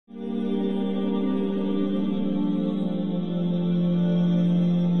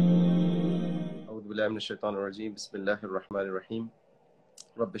بالله من الشيطان الرجيم بسم الله الرحمن الرحيم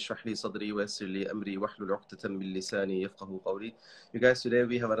رب اشرح لي صدري ويسر لي أمري واحلل عقدة من لساني يفقهوا قولي. You guys, today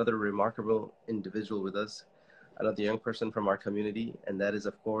we have another remarkable individual with us, another young person from our community, and that is,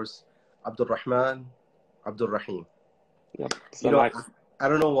 of course, Abdul Rahman Abdul Rahim. Yep. You know, I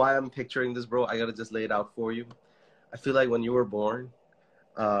don't know why I'm picturing this, bro. I gotta just lay it out for you. I feel like when you were born,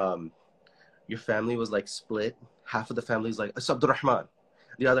 your family was like split. Half of the family is like, it's Abdul Rahman.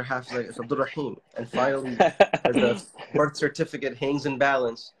 The other half is like, it's Abdul Rahim. And finally, as the birth certificate hangs in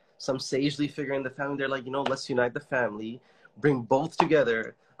balance, some sagely figure in the family, they're like, you know, let's unite the family, bring both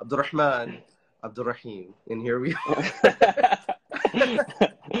together, Abdul Rahman, Abdul Rahim. And here we are.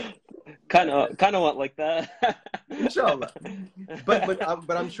 kind of went like that. Inshallah.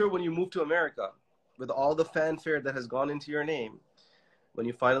 But I'm sure when you move to America, with all the fanfare that has gone into your name, when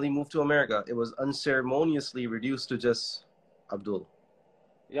you finally moved to America, it was unceremoniously reduced to just Abdul.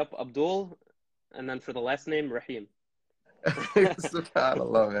 Yep, Abdul, and then for the last name, Rahim.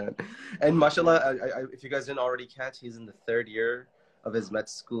 SubhanAllah, man. And mashallah, if you guys didn't already catch, he's in the 3rd year of his med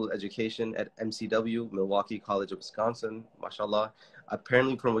school education at MCW, Milwaukee College of Wisconsin. Mashallah.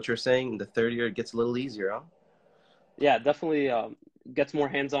 Apparently, from what you're saying, in the 3rd year, it gets a little easier, huh? Yeah, definitely gets more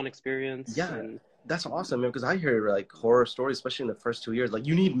hands-on experience. Yeah. And that's awesome, man, because I hear like horror stories, especially in the first 2 years. Like,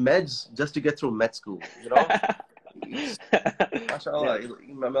 you need meds just to get through med school, you know? MashaAllah.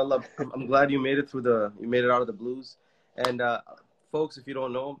 Yeah. I'm glad you made it out of the blues. And folks, if you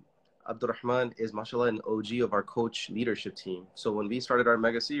don't know, Abdul Rahman is, mashallah, an OG of our coach leadership team. So when we started our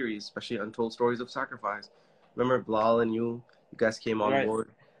mega series, especially Untold Stories of Sacrifice, remember Bilal and you guys came on board.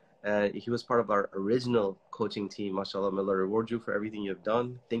 And he was part of our original coaching team. MashaAllah, may Allah reward you for everything you've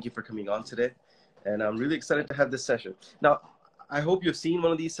done. Thank you for coming on today. And I'm really excited to have this session. Now, I hope you've seen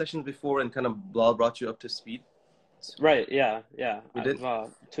one of these sessions before and kind of brought you up to speed. Right, yeah.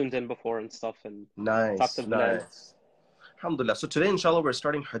 I've tuned in before and stuff. And nice. Alhamdulillah. So today, inshallah, we're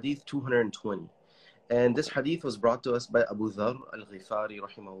starting Hadith 220. And this Hadith was brought to us by Abu Dharr Al-Ghifari,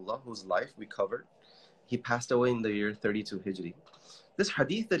 rahimahullah, whose life we covered. He passed away in the year 32 Hijri. This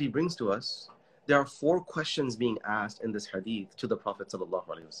Hadith that he brings to us, there are 4 questions being asked in this Hadith to the Prophet sallallahu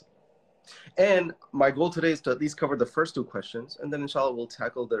alaihi wasallam. And my goal today is to at least cover the first 2 questions, and then inshallah we'll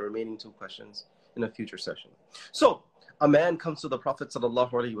tackle the remaining 2 questions in a future session. So a man comes to the Prophet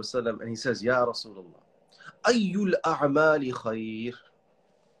sallallahu alaihi wasallam and he says, Ya Rasulullah, ayyul a'mali khair.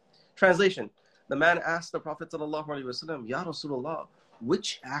 Translation: the man asked the Prophet sallallahu alaihi wasallam, Ya Rasulullah,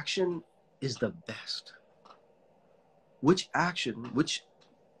 which action is the best? Which action, which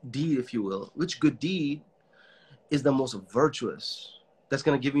deed, if you will, which good deed is the most virtuous? That's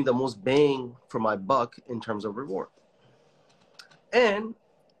going to give me the most bang for my buck in terms of reward. And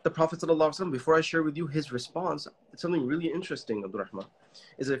the Prophet ﷺ, before I share with you his response, it's something really interesting, Abdul Rahman,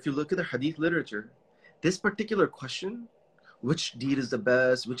 is that if you look at the hadith literature, this particular question, which deed is the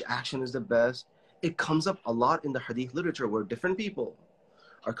best, which action is the best, it comes up a lot in the hadith literature where different people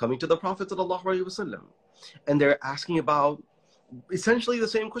are coming to the Prophet ﷺ and they're asking about essentially the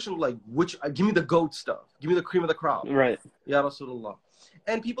same question, like, give me the goat stuff, give me the cream of the crop. Right. Ya Rasulullah.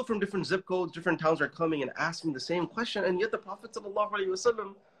 And people from different zip codes, different towns are coming and asking the same question, and yet the Prophet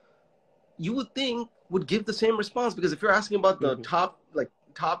ﷺ, you would think, would give the same response, because if you're asking about the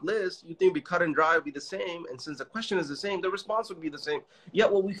top list, you think it'd be cut and dry, would be the same, and since the question is the same, the response would be the same.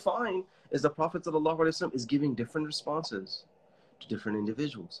 Yet what we find is the Prophet ﷺ is giving different responses to different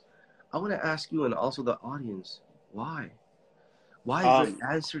individuals. I want to ask you and also the audience, why? Why is the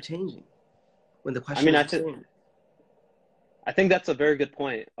answer changing when the question is the same? I think that's a very good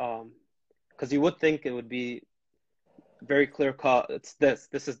point. Because you would think it would be very clear cut. It's this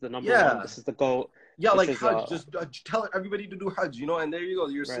is the number one. This is the goal. Yeah, like Hajj. Just tell everybody to do Hajj, you know, and there you go.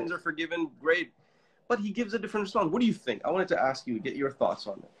 Your sins are forgiven. Great. But he gives a different response. What do you think? I wanted to ask you, get your thoughts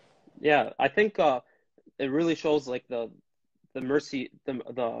on it. Yeah, I think it really shows like the mercy,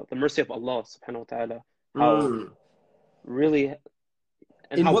 the mercy of Allah subhanahu wa ta'ala. How really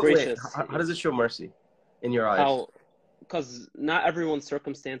and in how what gracious. Way? How does it show mercy in your eyes? Because not everyone's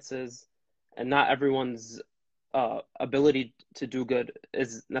circumstances and not everyone's ability to do good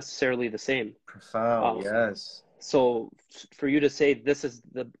is necessarily the same. Profound, yes. So for you to say this is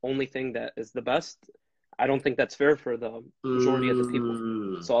the only thing that is the best, I don't think that's fair for the majority of the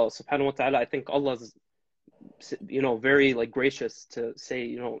people. So subhanahu wa ta'ala, I think Allah's, very like gracious to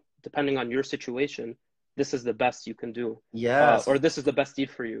say, depending on your situation, this is the best you can do. Yes. Or this is the best deed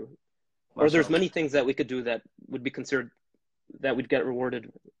for you. Or there's many things that we could do that would be considered, that we'd get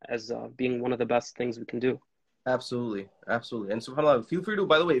rewarded as being one of the best things we can do. Absolutely. Absolutely. And subhanAllah, feel free to,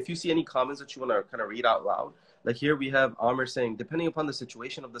 by the way, if you see any comments that you want to kind of read out loud, like here we have Ameer saying, depending upon the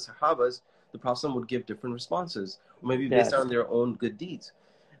situation of the Sahabas, the Prophet would give different responses, or maybe based Yes. on their own good deeds.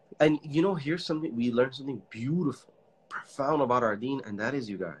 And you know, here's something, we learned something beautiful, profound about our deen, and that is,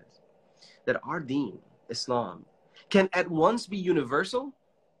 you guys, that our deen, Islam, can at once be universal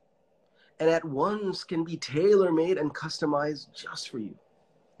and at once can be tailor-made and customized just for you.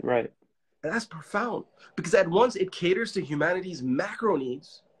 Right. And that's profound, because at once it caters to humanity's macro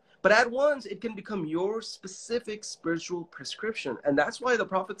needs, but at once it can become your specific spiritual prescription. And that's why the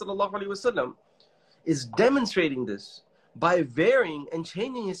Prophet ﷺ is demonstrating this by varying and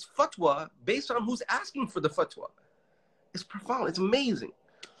changing his fatwa based on who's asking for the fatwa. It's profound. It's amazing.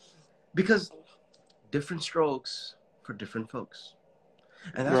 Because different strokes for different folks.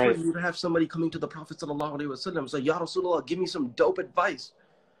 And that's why you have somebody coming to the Prophet ﷺ say, Ya Rasulullah, give me some dope advice.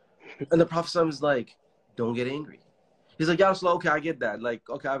 And the Prophet is like, don't get angry. He's like, Ya Rasulullah, okay, I get that. Like,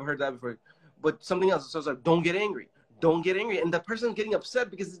 okay, I've heard that before. But something else. So it's like, don't get angry. Don't get angry. And the person's getting upset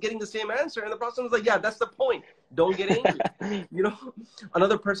because he's getting the same answer. And the Prophet was like, yeah, that's the point. Don't get angry. You know,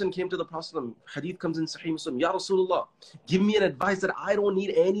 another person came to the Prophet. Hadith comes in Sahih Muslim. Ya Rasulullah, give me an advice that I don't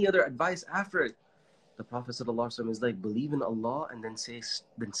need any other advice after it. The Prophet is like, believe in Allah and then stay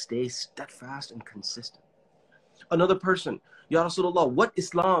steadfast and consistent. Another person, Ya Rasulullah, what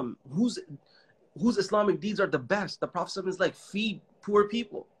Islam, whose Islamic deeds are the best? The Prophet is like, feed poor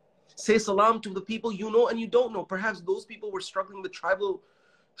people. Say salam to the people you know and you don't know. Perhaps those people were struggling with tribal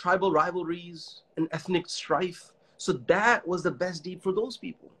rivalries and ethnic strife. So that was the best deed for those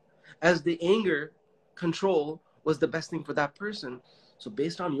people. As the anger control was the best thing for that person. So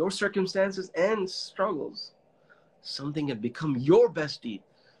based on your circumstances and struggles, something had become your best deed.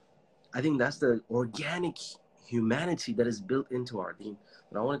 I think that's the organic humanity that is built into our deen.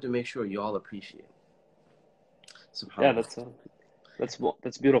 And I wanted to make sure you all appreciate. Yeah,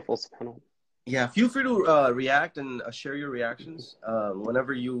 that's beautiful. SubhanAllah. Yeah, feel free to react and share your reactions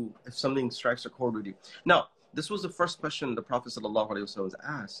whenever if something strikes a chord with you. Now, this was the first question the Prophet ﷺ was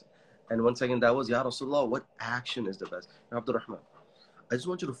asked. And once again, that was, Ya Rasulullah, what action is the best? Now, Abdul Rahman, I just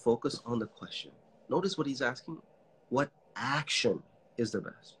want you to focus on the question. Notice what he's asking. What action is the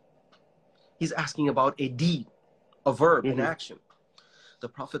best? He's asking about a deed, a verb, an action. The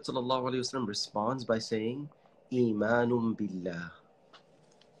Prophet ﷺ responds by saying, Imanum billah.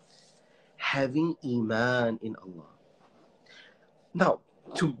 Having iman in Allah. Now,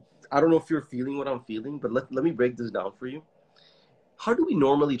 I don't know if you're feeling what I'm feeling, but let me break this down for you. How do we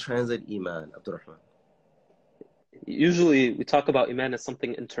normally translate iman, Abdul Rahman? Usually we talk about iman as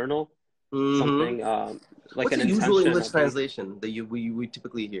something internal, something like what's an the usual intention. English translation that we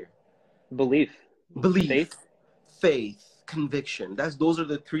typically hear? Belief. Faith, conviction. Those are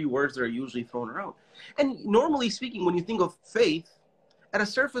the three words that are usually thrown around. And normally speaking, when you think of faith, at a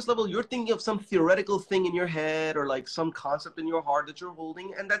surface level, you're thinking of some theoretical thing in your head or like some concept in your heart that you're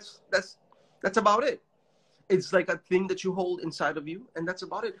holding, and that's about it. It's like a thing that you hold inside of you, and that's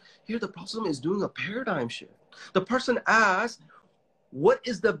about it. Here, the Prophet is doing a paradigm shift. The person asks, what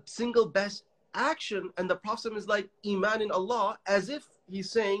is the single best action? And the Prophet is like, Iman in Allah, as if he's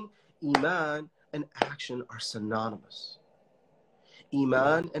saying, Iman and action are synonymous.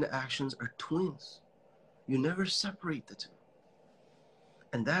 Iman and actions are twins. You never separate the two.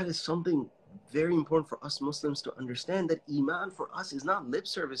 And that is something very important for us Muslims to understand, that Iman for us is not lip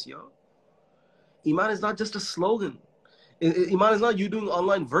service, yo. Iman is not just a slogan. Iman is not you doing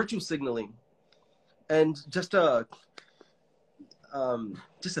online virtue signaling and just a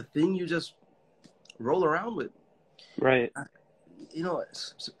thing you just roll around with. Right. You know,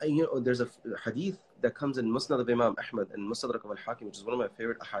 there's a hadith that comes in Musnad of Imam Ahmad and Mustadrak of Al-Hakim, which is one of my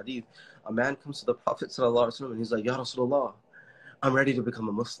favorite hadith. A man comes to the Prophet ﷺ and he's like, Ya Rasulullah, I'm ready to become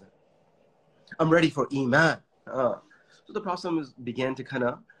a Muslim. I'm ready for Iman. So the Prophet began to kind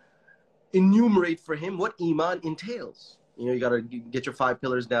of enumerate for him what Iman entails. You know, you got to get your 5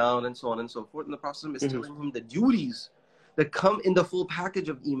 pillars down and so on and so forth. And the Prophet is telling him the duties that come in the full package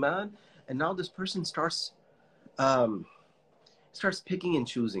of Iman. And now this person starts picking and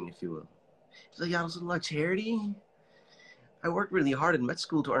choosing, if you will. He's like, Ya Rasulullah, charity? I worked really hard in med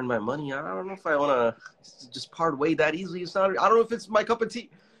school to earn my money. I don't know if I want to just part way that easily. I don't know if it's my cup of tea.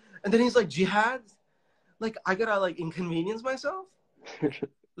 And then he's like, jihad? Like, I got to inconvenience myself?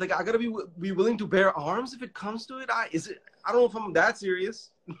 Like, I got to be willing to bear arms if it comes to it? I don't know if I'm that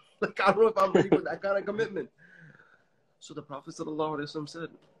serious. Like, I don't know if I'm ready for that kind of commitment. So the Prophet ﷺ said,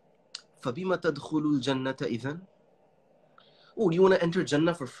 فَبِمَ تَدْخُلُ الْجَنَّةَ إِذَنْ? Oh, do you want to enter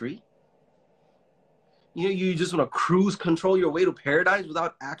Jannah for free? You just want to cruise control your way to paradise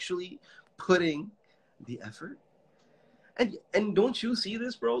without actually putting the effort? And don't you see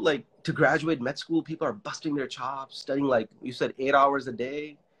this, bro? Like, to graduate med school, people are busting their chops, studying, like you said, 8 hours a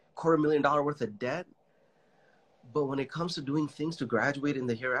day, $250,000 worth of debt. But when it comes to doing things to graduate in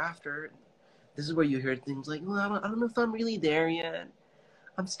the hereafter, this is where you hear things like, well, I don't know if I'm really there yet.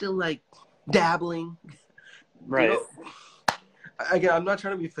 I'm still like dabbling. Right. You know, again, I'm not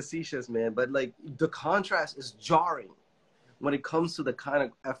trying to be facetious, man, but like the contrast is jarring when it comes to the kind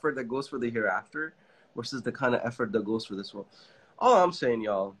of effort that goes for the hereafter versus the kind of effort that goes for this world. All I'm saying,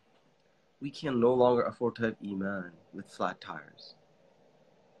 y'all, we can no longer afford to have Iman with flat tires.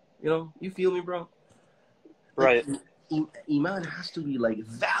 You know, you feel me, bro? Like, Right. Iman has to be like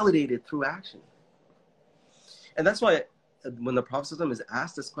validated through action. And that's why when the Prophet is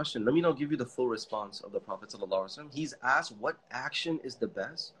asked this question, let me now give you the full response of the Prophet. He's asked what action is the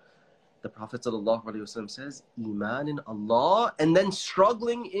best. The Prophet says, Iman in Allah, and then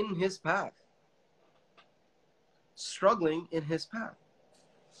struggling in his path. Struggling in his path.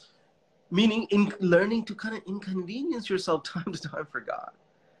 Meaning in learning to kind of inconvenience yourself time to time for God.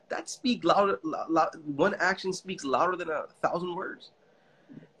 That speaks louder. One action speaks louder than 1,000 words.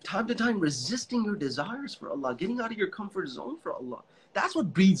 Time to time resisting your desires for Allah, getting out of your comfort zone for Allah. That's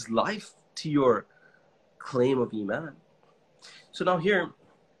what breathes life to your claim of Iman. So now here,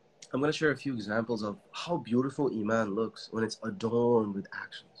 I'm going to share a few examples of how beautiful Iman looks when it's adorned with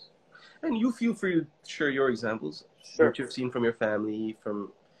actions. And you feel free to share your examples, Sure. what you've seen from your family,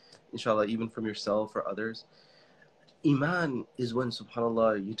 from, inshallah, even from yourself or others. Iman is when,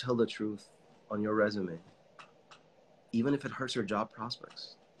 subhanAllah, you tell the truth on your resume, even if it hurts your job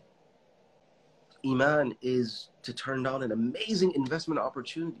prospects. Iman is to turn down an amazing investment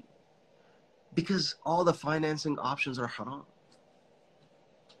opportunity because all the financing options are haram.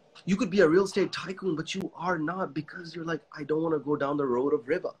 You could be a real estate tycoon, but you are not because you're like, I don't want to go down the road of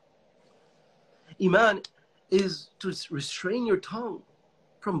riba. Iman is to restrain your tongue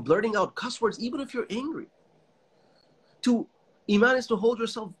from blurting out cuss words, even if you're angry. Iman is to hold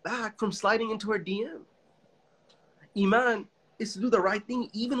yourself back from sliding into her DM. Iman is to do the right thing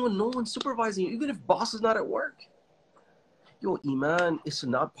even when no one's supervising you, even if boss is not at work. Yo, Iman is to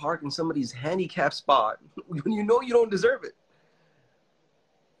not park in somebody's handicap spot when you know you don't deserve it.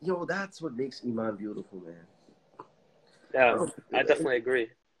 Yo, that's what makes Iman beautiful, man. Yeah, I definitely agree.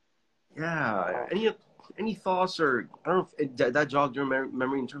 Yeah. Any thoughts, or I don't know if that jogged your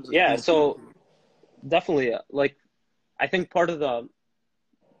memory in terms of... Yeah, so definitely, like, I think part of the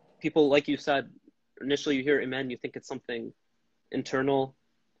people, like you said, initially you hear Iman, you think it's something internal,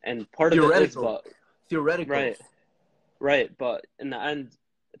 and part of it is, but theoretical. Right, but in the end,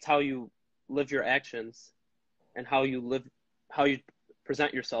 it's how you live your actions and how you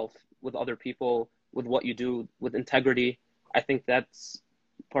present yourself with other people, with what you do, with integrity. I think that's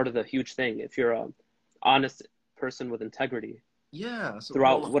part of the huge thing. If you're an honest person with integrity, So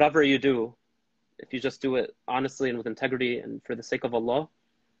throughout whatever you do, if you just do it honestly and with integrity and for the sake of Allah,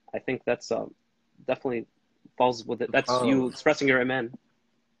 I think that's definitely falls with it. That's you expressing your Iman.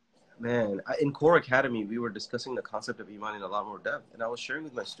 Man, in Core Academy, we were discussing the concept of Iman in a lot more depth. And I was sharing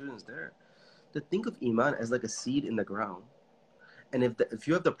with my students there to think of Iman as like a seed in the ground. And if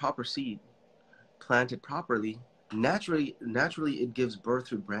you have the proper seed planted properly, naturally it gives birth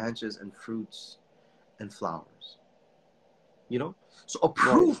to branches and fruits and flowers. You know? So a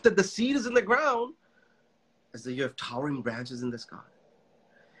proof that the seed is in the ground is that you have towering branches in the sky.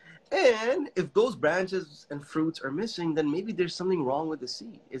 And if those branches and fruits are missing, then maybe there's something wrong with the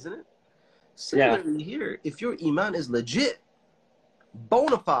seed, isn't it? Similarly here, if your Iman is legit,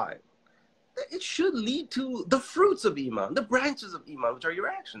 bona fide, it should lead to the fruits of Iman, the branches of Iman, which are your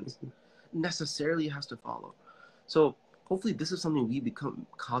actions. Necessarily has to follow. So hopefully this is something we become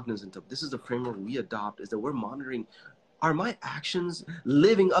cognizant of. This is the framework we adopt, is that we're monitoring, are my actions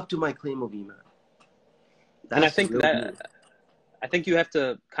living up to my claim of Iman? And I think you have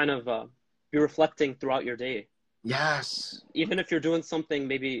to kind of be reflecting throughout your day. Yes. Even if you're doing something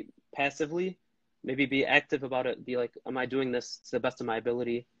maybe passively, maybe be active about it. Be like, am I doing this to the best of my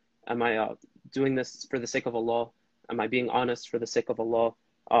ability? Am I doing this for the sake of Allah? Am I being honest for the sake of Allah?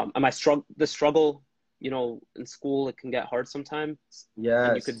 Am I the struggle, you know, in school, it can get hard sometimes. Yes.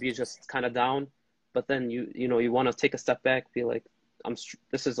 And you could be just kind of down, but then you want to take a step back, be like,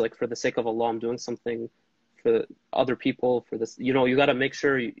 this is like for the sake of Allah, I'm doing something for other people, for this, you got to make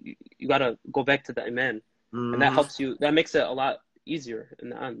sure you got to go back to the Iman. And that helps you, that makes it a lot easier in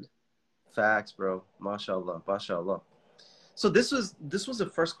the end. Facts, bro. MashaAllah, MashaAllah. So this was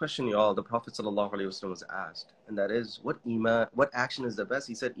the first question, y'all, the Prophet ﷺ was asked, and that is, what action is the best?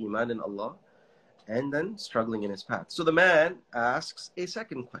 He said, Iman in Allah, and then struggling in his path. So the man asks a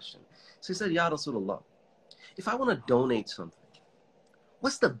second question. So he said, Ya Rasulullah, if I want to donate something,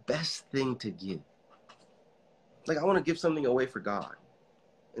 what's the best thing to give? Like, I want to give something away for God.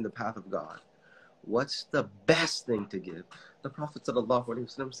 in the path of God, what's the best thing to give? The Prophet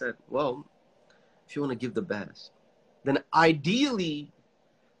ﷺ said, well, if you want to give the best, then ideally,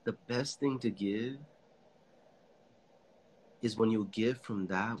 the best thing to give is when you give from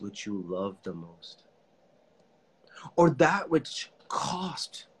that which you love the most, or that which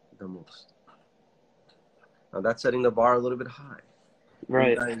cost the most. Now that's setting the bar a little bit high.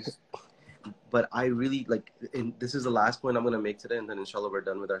 Right. Guys, but I really like, and this is the last point I'm going to make today, and then inshallah we're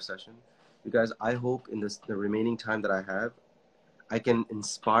done with our session. You guys, I hope in the remaining time that I have, I can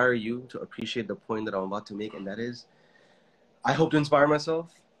inspire you to appreciate the point that I'm about to make, and that is, I hope to inspire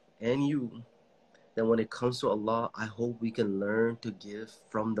myself and you that when it comes to Allah, I hope we can learn to give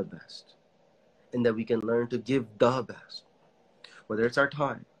from the best, and that we can learn to give the best, whether it's our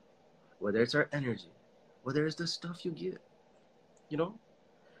time, whether it's our energy, whether it's the stuff you give, you know,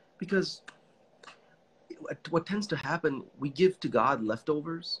 because what tends to happen, we give to God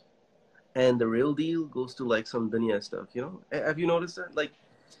leftovers, and the real deal goes to like some dunya stuff, you know. Have you noticed that? Like,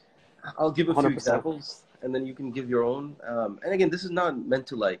 I'll give a few 100%. examples, and then you can give your own. And again, this is not meant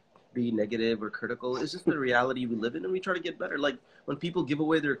to like be negative or critical. It's just the reality we live in, and we try to get better. Like when people give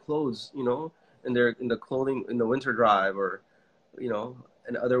away their clothes, you know, and they're in the clothing in the winter drive, or you know,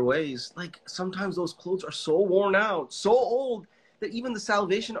 in other ways, like sometimes those clothes are so worn out, so old that even the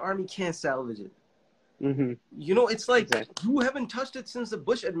Salvation Army can't salvage it. Mm-hmm. You know, it's like Exactly. you haven't touched it since the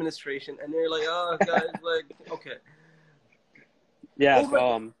Bush administration, and they're like, oh, guys, like, okay. Yeah.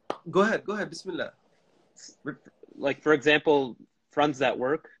 Go ahead, Bismillah. Like, for example, friends at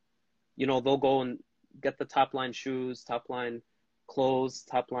work, you know, they'll go and get the top line shoes, top line clothes,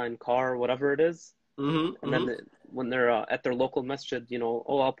 top line car, whatever it is. And then when they're at their local masjid, you know,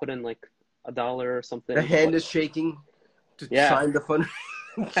 oh, I'll put in like $1 or something. The hand is shaking to sign the fund.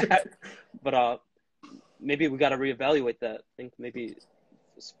 But maybe we got to reevaluate that. I think maybe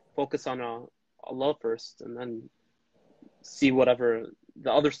focus on Allah first, and then see whatever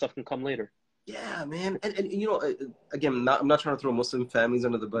the other stuff can come later. Yeah, man. And you know, again, I'm not trying to throw Muslim families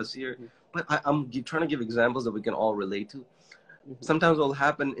under the bus here, but I'm trying to give examples that we can all relate to. Sometimes what will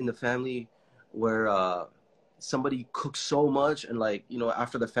happen in the family where somebody cooks so much, and like, you know,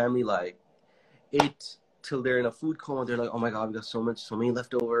 after the family like ate till they're in a food coma, they're like, oh my God, we got so many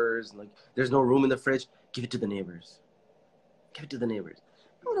leftovers, and like there's no room in the fridge. Give it to the neighbors. Give it to the neighbors.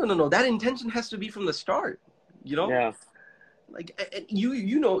 No. That intention has to be from the start, you know? Yeah. Like,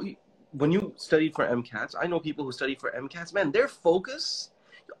 you know, when you studied for MCATs, I know people who study for MCATs, man, their focus,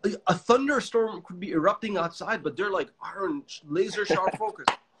 a thunderstorm could be erupting outside, but they're like iron, laser sharp focus.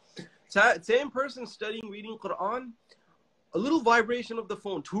 Same person studying, reading Quran, a little vibration of the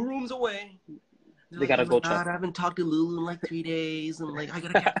phone 2 rooms away. They gotta go check. I haven't talked to Lulu in like 3 days, and like I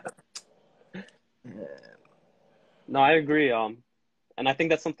gotta. No, I agree. And I think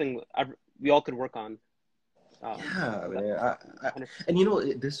that's something we all could work on. Yeah, man. And you know,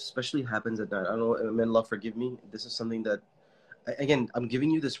 this especially happens at night. I don't know, may Allah forgive me. This is something that, again, I'm giving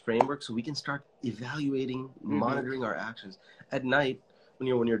you this framework so we can start evaluating, monitoring our actions at night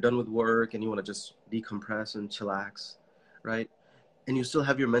when you're done with work and you want to just decompress and chillax, right? And you still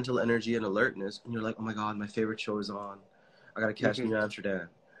have your mental energy and alertness, and you're like, oh my God, my favorite show is on. I gotta catch New Amsterdam.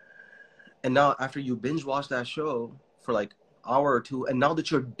 And now after you binge watch that show for like hour or two, and now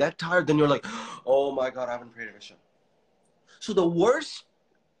that you're that tired, then you're like, oh my God, I haven't prayed Isha. So the worst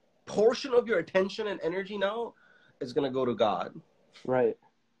portion of your attention and energy now is going to go to God. Right.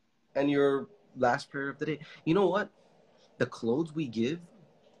 And your last prayer of the day. You know what? The clothes we give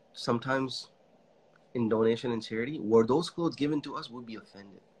sometimes in donation and charity, were those clothes given to us, we'll be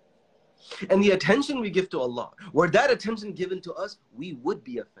offended. And the attention we give to Allah, were that attention given to us, we would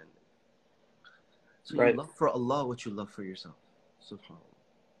be offended. So you love for Allah what you love for yourself.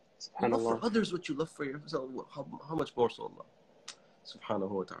 SubhanAllah. You love for others what you love for yourself. How much more so Allah? Subhanahu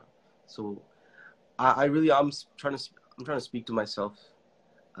wa ta'ala. So I'm trying to speak to myself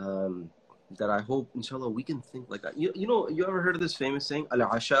that I hope, inshallah, we can think like that. You know, you ever heard of this famous saying,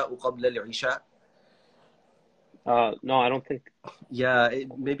 Al-Asha'u qabla al-Isha? No, I don't think. Yeah,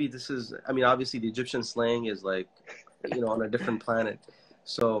 maybe this is, I mean, obviously the Egyptian slang is like, you know, on a different planet.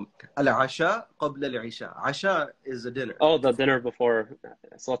 So, al-asha qabla al-isha. Asha is a dinner. Oh, the dinner before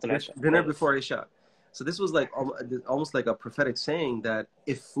Salat al-Isha. Dinner before Isha. So this was like almost like a prophetic saying that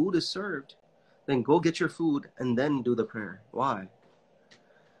if food is served, then go get your food and then do the prayer. Why?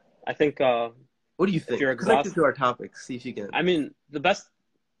 I think. What do you think? Connected to our topic. See if you can. I mean, the best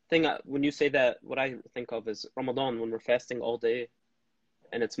thing when you say that, what I think of is Ramadan, when we're fasting all day,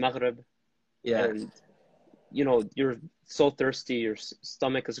 and it's Maghrib. Yeah. And you know, you're so thirsty, your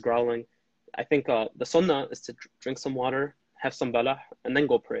stomach is growling. I think the sunnah is to drink some water, have some balah, and then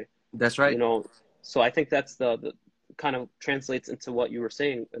go pray. That's right. You know, so I think that's the kind of translates into what you were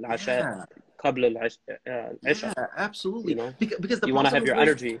saying, al-asha qabla al-isha. Yeah, absolutely. You know, Because the you want to Prophet have was your very,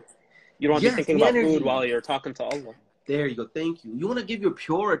 energy. You don't want to be yes, thinking the about food energy. while you're talking to Allah. There you go. Thank you. You want to give your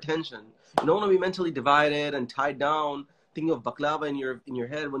pure attention. You don't want to be mentally divided and tied down, thinking of baklava in your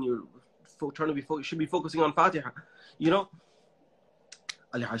head when you're trying to be you should be focusing on Fatiha. You know,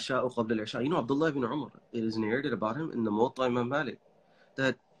 al-asha'u qabla al-isha. You know, Abdullah ibn Umar, it is narrated about him in the Muwatta Imam Malik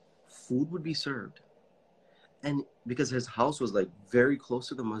that food would be served, and because his house was like very close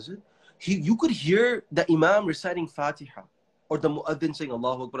to the masjid, you could hear the Imam reciting Fatiha or the Muaddin saying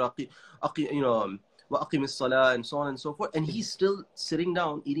Allahu Akbar, you know, wa aqim as-salah, and so on and so forth, and he's still sitting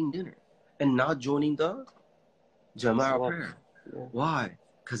down eating dinner and not joining the Jama'ah prayer. Yeah. Why?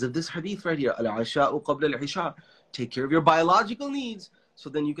 Because of this hadith right here, al-asha'u qabla al-isha. Take care of your biological needs so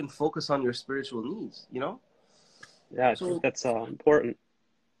then you can focus on your spiritual needs, you know? Yeah, I think that's important.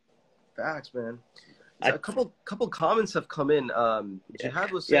 Facts, man. So a couple comments have come in.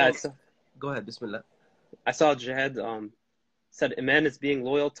 Jihad was saying, go ahead, bismillah. I saw Jihad said, Iman is being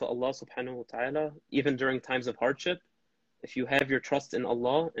loyal to Allah subhanahu wa ta'ala, even during times of hardship. If you have your trust in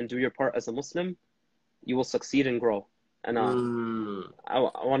Allah and do your part as a Muslim, you will succeed and grow. And I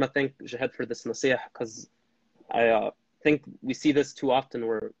want to thank Jihad for this nasiyah, because I think we see this too often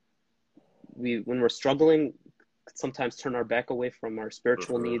where when we're struggling, sometimes turn our back away from our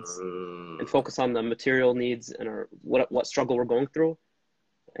spiritual needs and focus on the material needs and what struggle we're going through.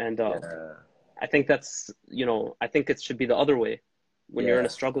 And I think that's, you know, I think it should be the other way. When you're in a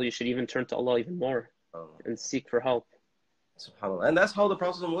struggle, you should even turn to Allah even more and seek for help. SubhanAllah. And that's how the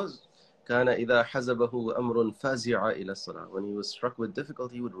Prophet was. كان إذا حزبه أمر فزع إلى الصلاة. When he was struck with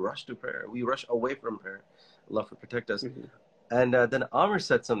difficulty, he would rush to prayer. We rush away from prayer. Allah protect us. And then Amr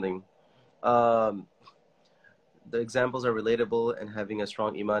said something. The examples are relatable, and having a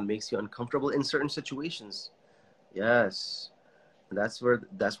strong iman makes you uncomfortable in certain situations. Yes, that's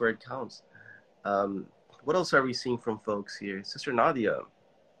where it counts. What else are we seeing from folks here? Sister Nadia,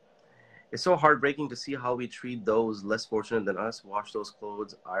 it's so heartbreaking to see how we treat those less fortunate than us. Wash those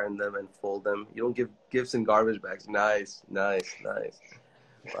clothes, iron them, and fold them. You don't give gifts in garbage bags. Nice.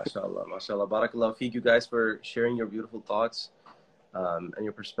 MashaAllah, MashaAllah. Barakallah feek, you guys, for sharing your beautiful thoughts and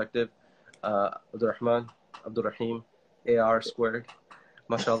your perspective. Abdul Rahim, AR squared.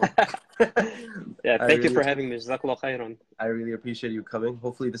 MashaAllah. Yeah, thank you for having me. Jazakallah khairan. I really appreciate you coming.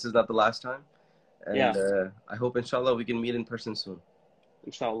 Hopefully this is not the last time. And I hope, inshallah, we can meet in person soon.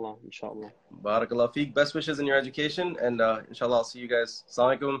 Inshallah. Barakallah feek. Best wishes in your education. And inshallah, I'll see you guys.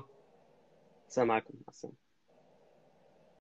 Assalamu alaikum. Assalamu alaikum.